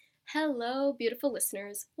Hello, beautiful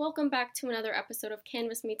listeners. Welcome back to another episode of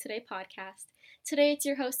Canvas Me Today podcast. Today it's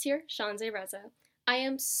your host here, Shanze Reza. I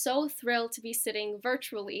am so thrilled to be sitting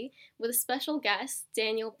virtually with a special guest,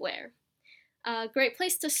 Daniel Blair. A great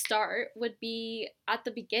place to start would be at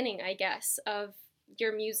the beginning, I guess, of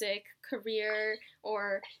your music career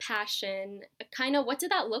or passion. Kind of what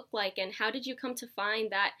did that look like and how did you come to find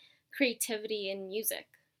that creativity in music?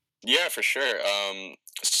 Yeah, for sure.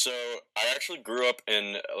 So I actually grew up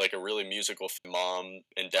in like a really mom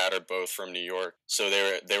and dad are both from New York. So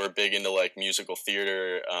they were big into like musical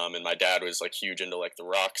theater. And my dad was like huge into like the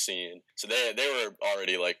rock scene. So they were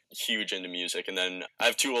already like huge into music. And then I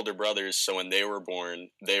have two older brothers. So when they were born,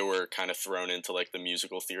 they were kind of thrown into like the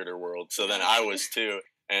musical theater world. So then I was too.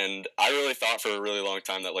 And I really thought for a really long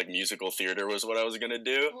time that like musical theater was what I was gonna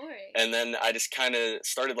do. Boy. And then I just kind of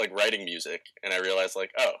started like writing music, and I realized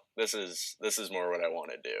like, oh, this is more what I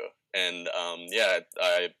want to do. And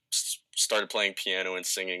started playing piano and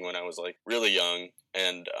singing when I was like really young,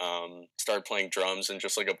 and started playing drums and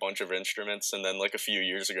just like a bunch of instruments. And then like a few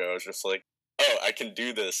years ago, I was just like, oh, I can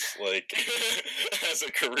do this like as a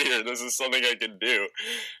career. This is something I can do,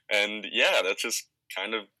 and yeah, that's just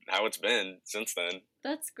kind of how it's been since then.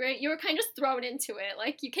 That's great. You were kind of just thrown into it.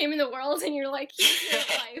 Like, you came in the world and you're like, here's your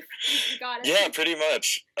life. You got it. Yeah, pretty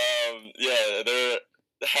much. There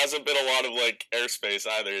hasn't been a lot of like airspace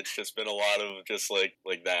either. It's just been a lot of just like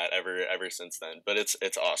that ever since then. But it's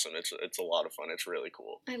awesome. It's a lot of fun. It's really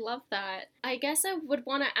cool. I love that. I guess I would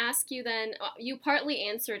want to ask you then, you partly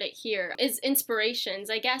answered it here, is inspirations.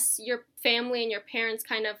 I guess your family and your parents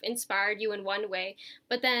kind of inspired you in one way.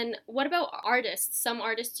 But then what about artists? Some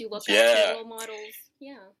artists you look at, role models.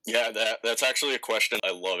 Yeah. Yeah, that's actually a question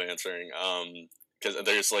I love answering. Because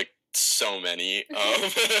there's like so many.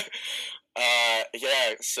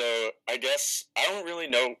 So I guess I don't really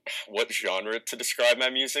know what genre to describe my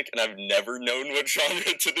music, and I've never known what genre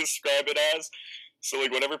to describe it as. So,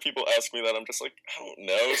 like, whenever people ask me that, I'm just like, I don't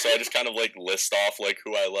know. So I just kind of, like, list off, like,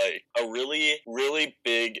 who I like. A really, really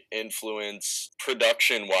big influence,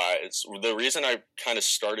 production-wise, the reason I kind of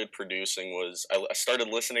started producing was I started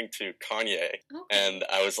listening to Kanye, and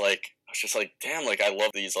I was just like, damn, like, I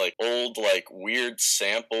love these, like, old, like, weird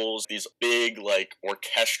samples, these big, like,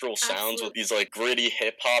 orchestral sounds with these, like, gritty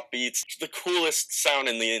hip-hop beats. It's the coolest sound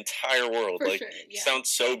in the entire world.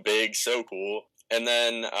 Sounds so big, so cool. And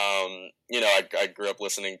then, I grew up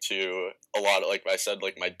listening to a lot of, like I said,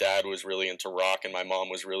 like my dad was really into rock and my mom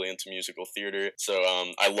was really into musical theater. So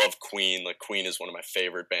I love Queen. Like Queen is one of my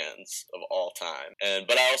favorite bands of all time.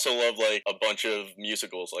 But I also love like a bunch of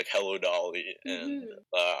musicals like Hello Dolly and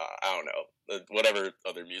I don't know, whatever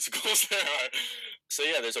other musicals there are. So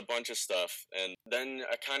yeah, there's a bunch of stuff. And then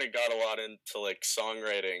I kind of got a lot into like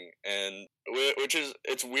songwriting, and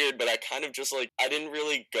it's weird, but I kind of just like I didn't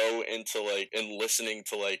really go into like and listening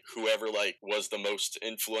to like whoever like was the most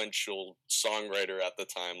influential songwriter at the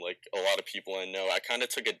time, like a lot of people I know. I kind of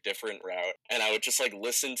took a different route, and I would just like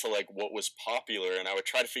listen to like what was popular, and I would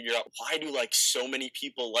try to figure out, why do like so many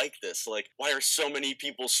people like this? Like, why are so many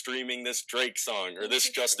people streaming this Drake song or this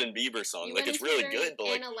Justin Bieber song? Like, it's really good, but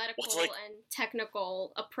like what's like and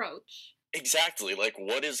technical approach. Exactly. Like,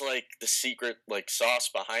 what is, like, the secret, like, sauce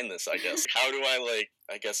behind this, I guess? How do I,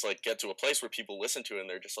 like, get to a place where people listen to it and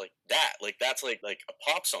they're just like, that, like, that's, like a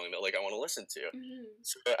pop song that, like, I want to listen to. Mm-hmm.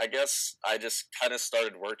 So I guess I just kind of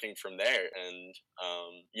started working from there. And,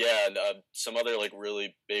 some other, like,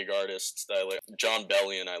 really big artists that I like, John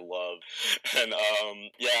Bellion I love. And,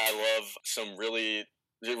 I love some really...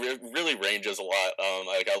 It really ranges a lot.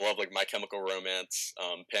 I love like My Chemical Romance,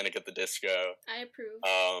 Panic at the Disco. I approve.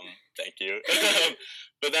 Thank you.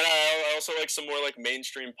 But then I also like some more like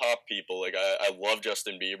mainstream pop people. Like I love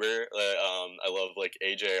Justin Bieber. I love like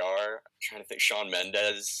AJR. I'm trying to think, Shawn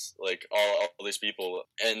Mendes. Like all these people,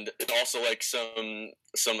 and also like some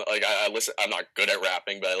like I listen. I'm not good at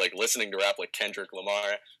rapping, but I like listening to rap, like Kendrick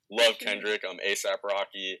Lamar. Love Kendrick, A$AP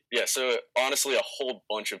Rocky. Yeah, so honestly, a whole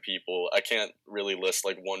bunch of people. I can't really list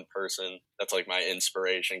like one person that's like my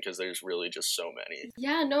inspiration, because there's really just so many.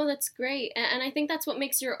 Yeah, no, that's great. And I think that's what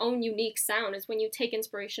makes your own unique sound, is when you take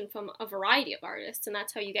inspiration from a variety of artists, and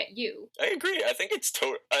that's how you get you. I agree. I think it's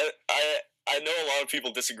I know a lot of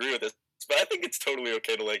people disagree with this, but I think it's totally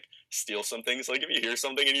okay to like steal some things. Like if you hear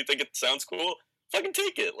something and you think it sounds cool, fucking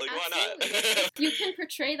take it. Like, Absolutely. Why not? You can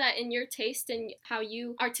portray that in your taste and how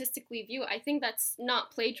you artistically view. I think that's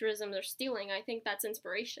not plagiarism or stealing. I think that's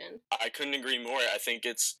inspiration. I couldn't agree more. I think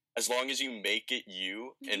it's as long as you make it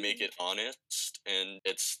you and make Mhm. it honest and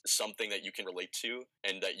it's something that you can relate to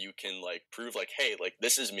and that you can like prove like, hey, like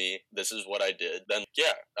this is me, this is what I did, then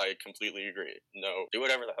yeah, I completely agree. No, do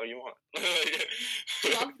whatever the hell you want.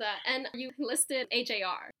 Love that. And you listed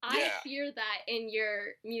AJR. I Yeah. hear that in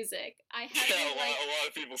your music. I have Yeah, you like, a lot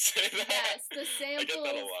of people say that. yes, the I get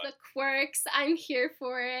that a samples, lot. the quirks. I'm here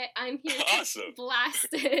for it. I'm here to Awesome. blast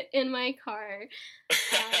it in my car.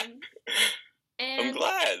 Um, I'm and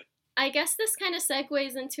glad. I guess this kind of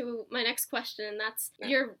segues into my next question, and that's Yeah.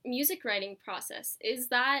 your music writing process. Does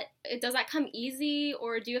that come easy,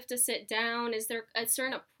 or do you have to sit down? Is there a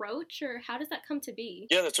certain approach, or how does that come to be?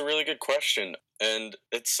 Yeah, that's a really good question, and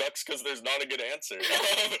it sucks because there's not a good answer.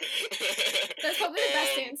 That's probably the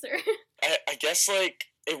best Um, answer. I guess like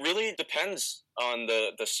it really depends on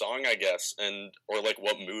the song, I guess, and or like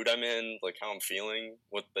what mood I'm in, like how I'm feeling,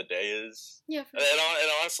 what the day is. Yeah, for It, sure.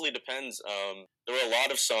 it honestly depends. There were a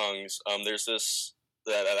lot of songs. There's this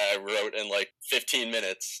that I wrote in like 15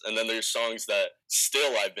 minutes, and then there's songs that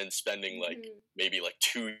still I've been spending like Mhm. maybe like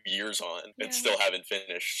 2 years on and Yeah. still haven't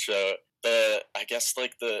finished. So I guess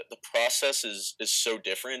like the process is so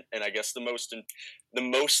different, and I guess the most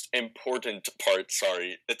important part.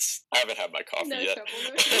 Sorry, I haven't had my coffee No yet. trouble,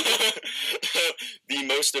 no trouble. The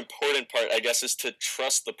most important part, I guess, is to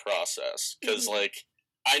trust the process because Mhm. like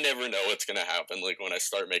I never know what's gonna happen. Like when I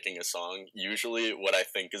start making a song, usually what I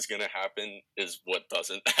think is gonna happen is what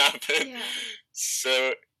doesn't happen. Yeah.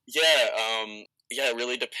 So yeah, yeah, it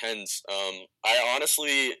really depends. I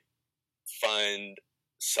honestly find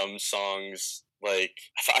some songs like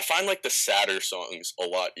I find like the sadder songs a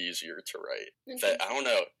lot easier to write. That I don't Interesting.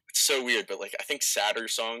 know. It's so weird, but like I think sadder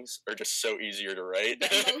songs are just so easier to write.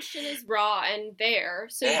 The emotion is raw and there,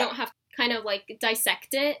 so you Yeah, don't have to kind of like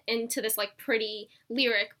dissect it into this like pretty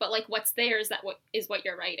lyric, but like what's there is what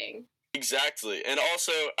you're writing. exactly. And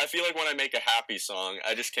also, I feel like when I make a happy song,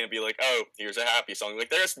 I just can't be like, oh, here's a happy song. Like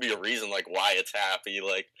there has to be a reason like why it's happy,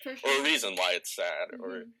 like For or a sure. reason why it's sad, or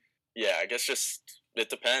Hmm. yeah, I guess just it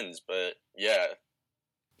depends. But yeah,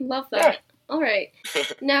 Love yeah. that. All right.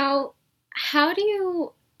 Now, how do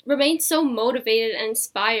you remain so motivated and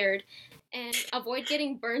inspired and avoid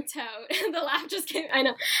getting burnt out? The laugh just came. I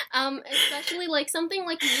know. Especially like something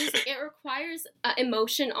like music, it requires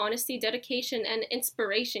emotion, honesty, dedication, and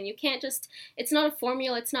inspiration. You can't just. It's not a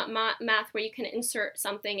formula. It's not math where you can insert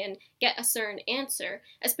something and get a certain answer.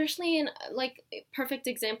 Especially in like perfect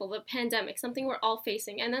example, the pandemic, something we're all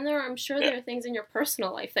facing. And then I'm sure Yeah. there are things in your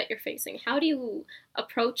personal life that you're facing. How do you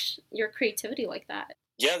approach your creativity like that?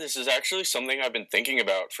 Yeah, this is actually something I've been thinking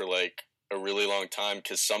about for like a really long time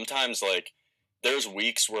because sometimes like there's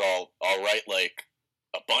weeks where I'll write like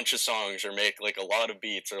a bunch of songs or make like a lot of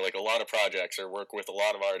beats or like a lot of projects or work with a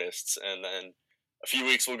lot of artists, and then a few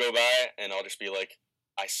weeks will go by and I'll just be like,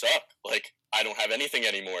 I suck. Like I don't have anything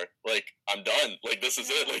anymore. Like I'm done. Like this is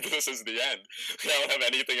it. Like this is the end. I don't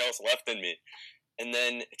have anything else left in me. And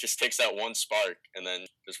then it just takes that one spark and then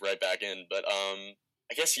just right back in. But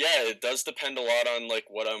I guess yeah, it does depend a lot on like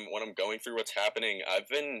what I'm going through, what's happening. I've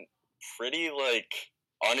been pretty like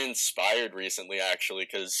uninspired recently actually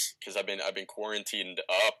because I've been quarantined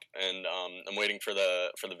up and I'm waiting for the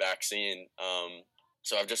vaccine.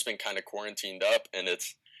 So I've just been kind of quarantined up and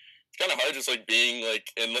it's kind of hard just like being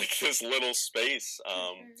like in like this little space. For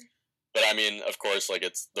sure. But I mean, of course, like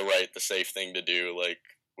it's the safe thing to do. Like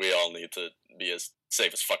we all need to be as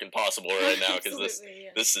safe as fucking possible right now because Absolutely, yeah.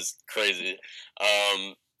 this is crazy.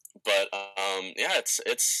 Um, but yeah,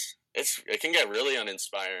 it can get really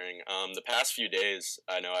uninspiring. The past few days,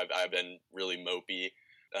 I know I've been really mopey.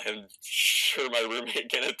 I'm sure my roommate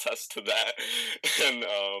can attest to that. And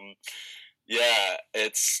yeah,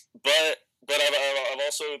 but I've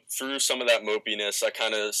also through some of that mopiness, I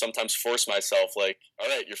kind of sometimes force myself like, all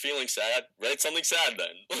right, you're feeling sad, write something sad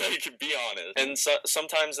then, like be honest. And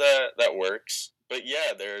sometimes that works, but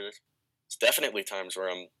yeah, there's definitely times where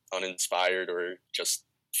I'm uninspired or just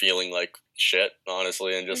feeling like shit,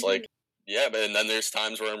 honestly, and just Mhm. like yeah, but and then there's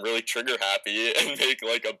times where I'm really trigger happy and make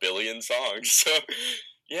like a billion songs. So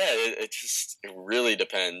yeah, it really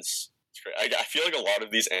depends. I feel like a lot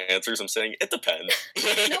of these answers I'm saying it depends.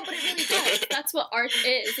 No, but it really does. That's what art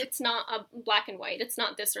is. It's not a black and white. It's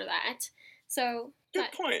not this or that. So Good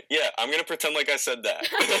that point. Yeah, I'm gonna pretend like I said that.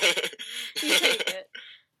 you take it.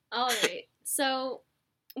 All right. So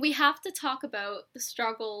we have to talk about the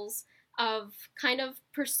struggles of kind of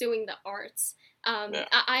pursuing the arts. Yeah,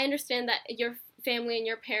 I understand that your family and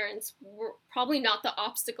your parents were probably not the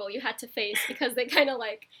obstacle you had to face because they kind of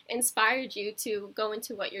like inspired you to go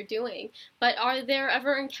into what you're doing. But are there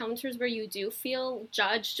ever encounters where you do feel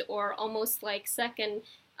judged or almost like second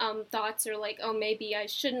thoughts or like, oh, maybe I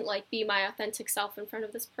shouldn't like be my authentic self in front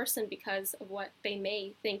of this person because of what they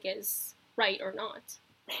may think is right or not?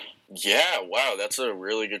 Yeah, wow, that's a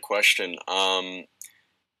really good question.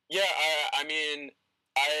 Yeah, I mean,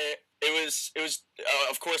 it was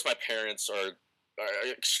of course my parents are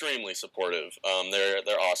extremely supportive.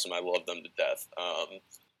 They're awesome. I love them to death.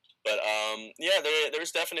 But yeah, there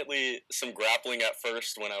was definitely some grappling at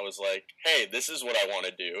first when I was like, hey, this is what I want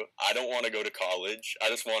to do. I don't want to go to college. I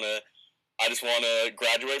just want to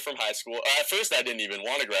graduate from high school. At first, I didn't even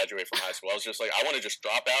want to graduate from high school. I was just like, I want to just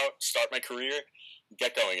drop out, start my career,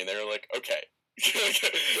 get going. And they were like, okay,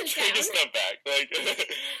 take a step back. Like, and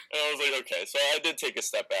I was like, okay. So I did take a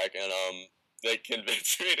step back, and they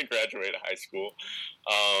convinced me to graduate high school.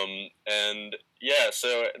 And yeah,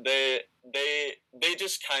 so they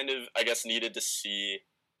just kind of, I guess, needed to see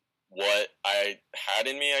what I had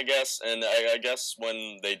in me, I guess. And I guess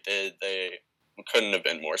when they did, they couldn't have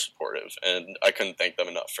been more supportive, and I couldn't thank them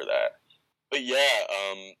enough for that. But yeah,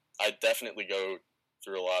 I definitely go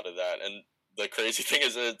through a lot of that, and the crazy thing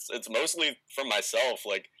is, it's mostly from myself,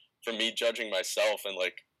 like from me judging myself and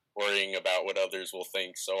like worrying about what others will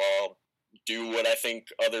think. So I'll do what I think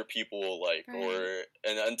other people will like, Right.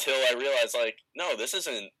 and until I realize like, no, this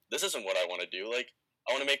isn't what I want to do. Like,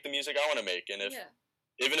 I want to make the music I want to make, and if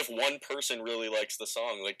Yeah. even if one person really likes the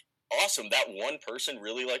song, like awesome, that one person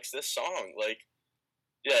really likes this song, like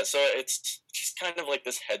yeah, so it's just kind of like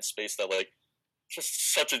this headspace that like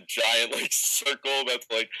just such a giant like circle that's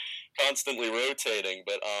like constantly rotating.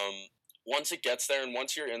 But once it gets there and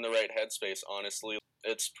once you're in the right headspace, honestly,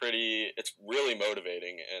 it's really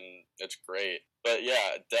motivating and it's great. But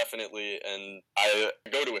yeah, definitely. And I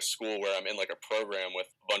go to a school where I'm in like a program with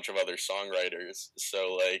a bunch of other songwriters.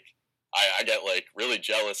 So like I get like really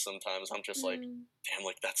jealous sometimes. I'm just like, damn,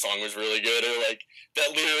 like that song was really good, or like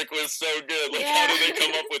that lyric was so good. Like, how did they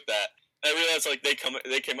come up with that? And I realized like they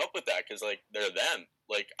came up with that because like they're them.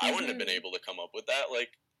 Like I wouldn't have been able to come up with that. Like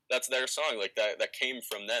that's their song. Like that came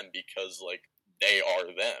from them because like they are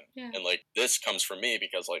them, Yeah. and like this comes from me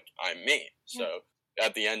because like I'm me. Yeah. So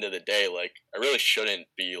at the end of the day, like I really shouldn't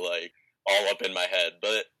be like all up in my head,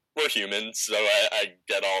 but we're humans, so I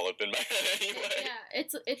get all up in my head anyway. Yeah,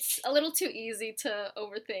 it's a little too easy to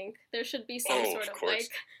overthink. There should be some sort of course.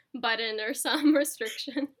 like button or some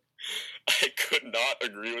restriction. I could not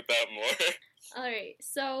agree with that more. All right,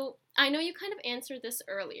 so I know you kind of answered this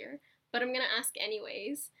earlier, but I'm gonna ask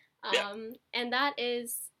anyways. Yeah. And that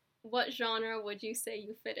is, what genre would you say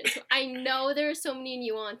you fit into? I know there are so many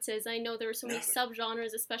nuances. I know there are so many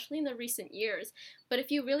subgenres, especially in the recent years. But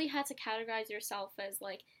if you really had to categorize yourself as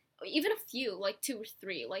like even a few, like 2 or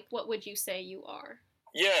 3, like what would you say you are?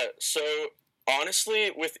 Yeah, so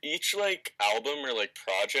honestly, with each like album or like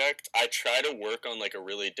project, I try to work on like a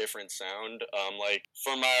really different sound. Like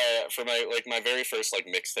for my like my very first like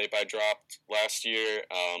mixtape I dropped last year,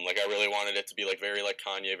 like I really wanted it to be like very like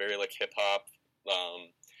Kanye, very like hip hop.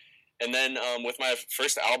 And then with my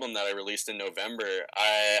first album that I released in November,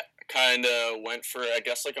 I kind of went for I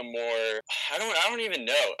guess like a more I don't even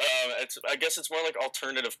know. I guess it's more like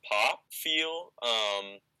alternative pop feel.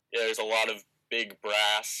 Yeah, there's a lot of big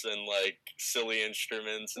brass and like silly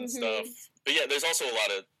instruments and stuff. But yeah, there's also a lot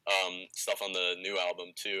of stuff on the new album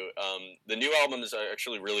too. The new album is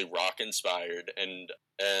actually really rock inspired,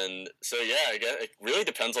 and so yeah, I guess it really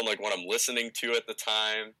depends on like what I'm listening to at the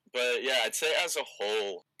time. But yeah, I'd say as a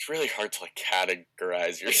whole, it's really hard to like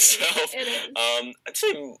categorize yourself. It is. I'd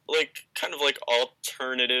say like kind of like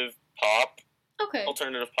alternative pop. Okay.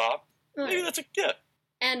 Alternative pop. Maybe that's yeah.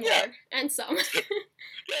 And more. And some.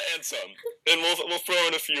 Yeah, and some. And we'll throw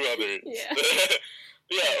in a few others. Yeah.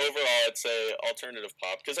 Yeah, overall I'd say alternative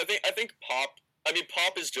pop because I think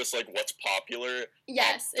pop is just like what's popular.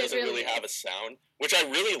 Yes, pop doesn't really have a sound, which I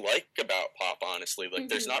really like about pop, honestly. Like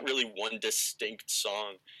there's not really one distinct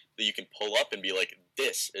song that you can pull up and be like,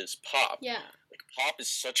 this is pop. Yeah. Like pop is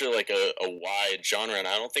such a wide genre, and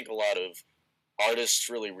I don't think a lot of artists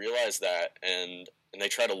really realize that, and they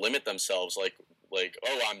try to limit themselves like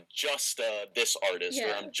oh, I'm just this artist,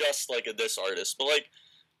 or I'm just like this artist. But like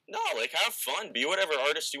no, like have fun, be whatever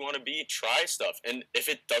artist you want to be, try stuff, and if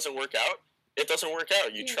it doesn't work out, it doesn't work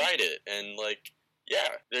out. You tried it, and like yeah,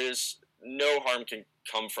 there's no harm can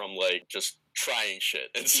come from like just trying shit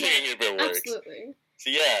and seeing if it works. Absolutely. So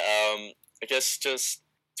yeah, I guess just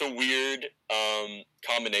it's a weird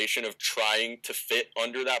combination of trying to fit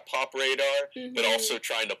under that pop radar, but also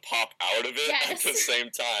trying to pop out of it at the same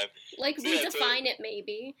time. Like redefine it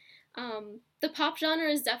maybe. The pop genre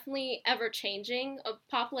is definitely ever changing.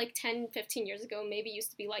 Pop like 10, 15 years ago maybe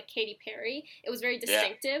used to be like Katy Perry. It was very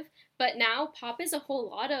distinctive. But now pop is a whole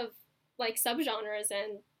lot of like subgenres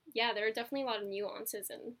and yeah, there are definitely a lot of nuances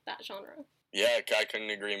in that genre. Yeah, I couldn't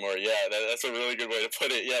agree more. Yeah, that's a really good way to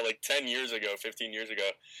put it. Yeah, like 10 years ago, 15 years ago,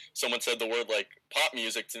 someone said the word, like, pop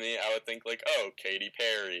music to me, I would think, like, oh, Katy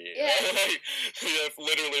Perry. Yeah. Like, yeah,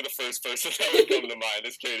 literally the first person that would come to mind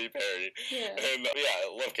is Katy Perry. Yeah. And, yeah, I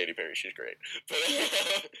love Katy Perry. She's great.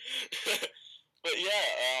 But, but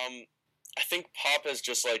yeah, I think pop has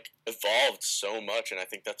just, like, evolved so much, and I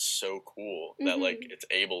think that's so cool that, like, it's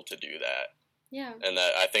able to do that. Yeah. And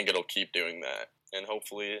that I think it'll keep doing that. And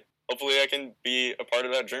hopefully I can be a part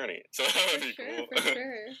of that journey. So that would be cool. For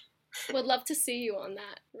sure. Would love to see you on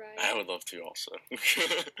that ride. I would love to also.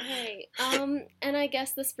 Alright, and I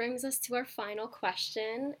guess this brings us to our final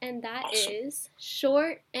question, and that is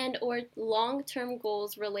short and or long-term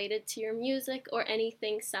goals related to your music or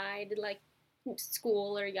anything side, like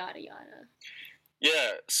school or yada yada.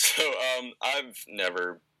 Yeah, so I've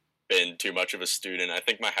never been too much of a student. I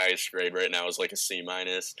think my highest grade right now is like a C-.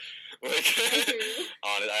 Like,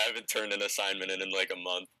 on it, I haven't turned an assignment in like a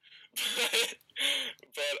month.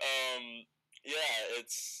 But yeah,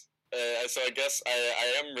 it's so I guess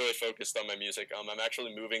I am really focused on my music. I'm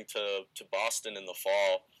actually moving to Boston in the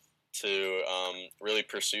fall to really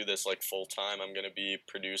pursue this like full time. I'm gonna be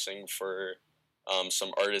producing for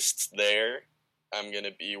some artists there. I'm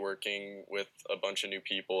gonna be working with a bunch of new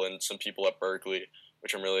people and some people at Berklee,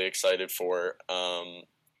 which I'm really excited for.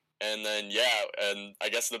 And then, yeah, and I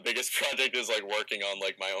guess the biggest project is, like, working on,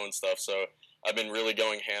 like, my own stuff. So I've been really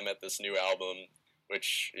going ham at this new album,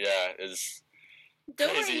 which, yeah, is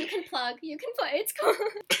Don't crazy. worry, you can plug. You can play. It's cool.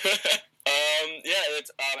 Yeah,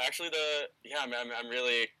 it's actually I'm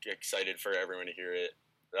really excited for everyone to hear it.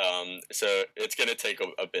 So it's going to take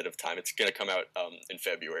a bit of time. It's going to come out in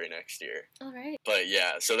February next year. All right. But,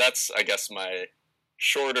 yeah, so that's, I guess, my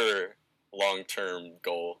shorter long-term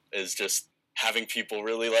goal is just having people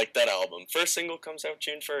really like that album. First single comes out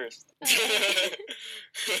June 1st.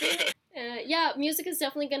 Yeah, music is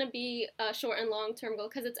definitely going to be a short and long-term goal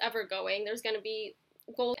because it's ever going. There's going to be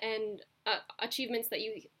goals and achievements that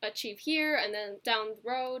you achieve here and then down the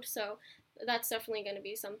road. So that's definitely going to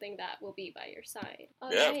be something that will be by your side.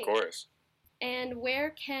 Yeah, of course. And where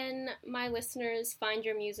can my listeners find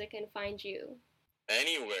your music and find you?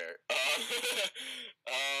 Anywhere.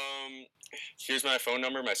 Here's my phone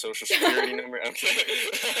number, my social security number. Okay.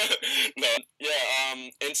 No. Yeah,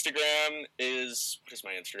 Instagram is, what is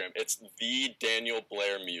my Instagram? It's the Daniel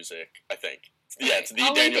Blair Music, I think. Yeah, it's the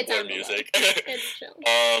Daniel Blair Music. It's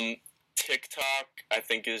chill. TikTok, I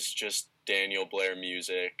think, is just Daniel Blair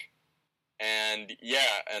Music. And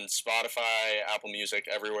yeah, and Spotify, Apple Music,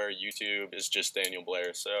 everywhere. YouTube is just Daniel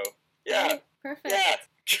Blair. So yeah. Okay, perfect. Yeah.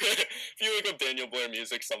 If you look up Daniel Blair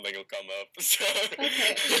Music, something will come up. So.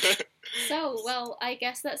 Okay. So, well, I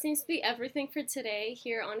guess that seems to be everything for today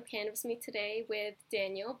here on Canvas Me Today with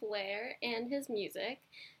Daniel Blair and his music.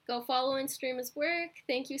 Go follow and stream his work.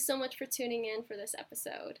 Thank you so much for tuning in for this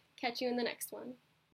episode. Catch you in the next one.